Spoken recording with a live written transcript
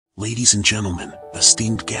Ladies and gentlemen,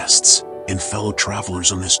 esteemed guests, and fellow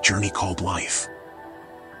travelers on this journey called life.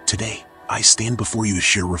 Today, I stand before you to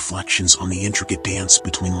share reflections on the intricate dance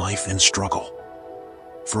between life and struggle.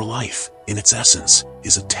 For life, in its essence,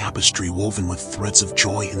 is a tapestry woven with threads of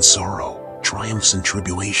joy and sorrow, triumphs and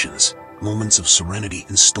tribulations, moments of serenity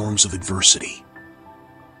and storms of adversity.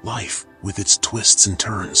 Life, with its twists and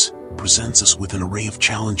turns, presents us with an array of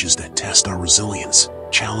challenges that test our resilience,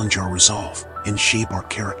 challenge our resolve, and shape our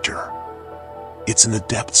character. It's in the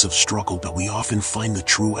depths of struggle that we often find the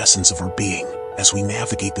true essence of our being, as we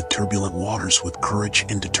navigate the turbulent waters with courage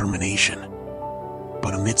and determination.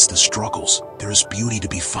 But amidst the struggles, there is beauty to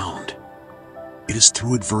be found. It is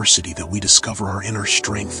through adversity that we discover our inner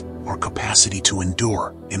strength, our capacity to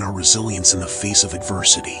endure, and our resilience in the face of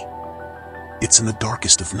adversity. It's in the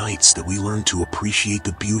darkest of nights that we learn to appreciate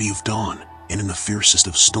the beauty of dawn, and in the fiercest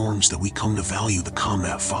of storms that we come to value the calm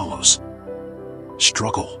that follows.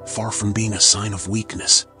 Struggle, far from being a sign of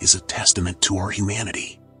weakness, is a testament to our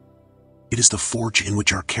humanity. It is the forge in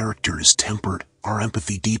which our character is tempered, our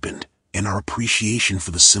empathy deepened, and our appreciation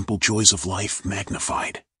for the simple joys of life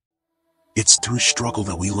magnified. It's through struggle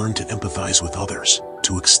that we learn to empathize with others,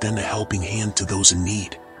 to extend a helping hand to those in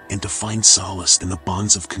need, and to find solace in the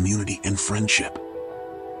bonds of community and friendship.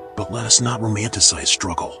 But let us not romanticize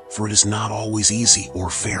struggle, for it is not always easy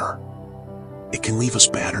or fair. It can leave us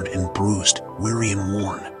battered and bruised, weary and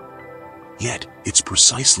worn. Yet, it's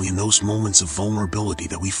precisely in those moments of vulnerability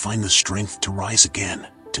that we find the strength to rise again,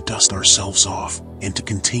 to dust ourselves off, and to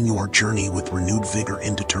continue our journey with renewed vigor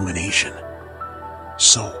and determination.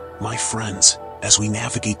 So, my friends, as we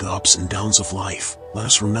navigate the ups and downs of life, let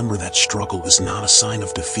us remember that struggle is not a sign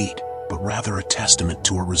of defeat, but rather a testament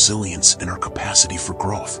to our resilience and our capacity for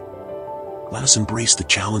growth. Let us embrace the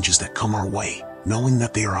challenges that come our way, knowing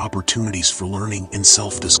that they are opportunities for learning and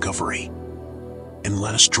self-discovery. And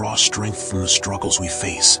let us draw strength from the struggles we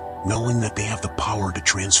face, knowing that they have the power to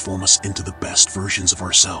transform us into the best versions of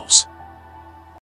ourselves.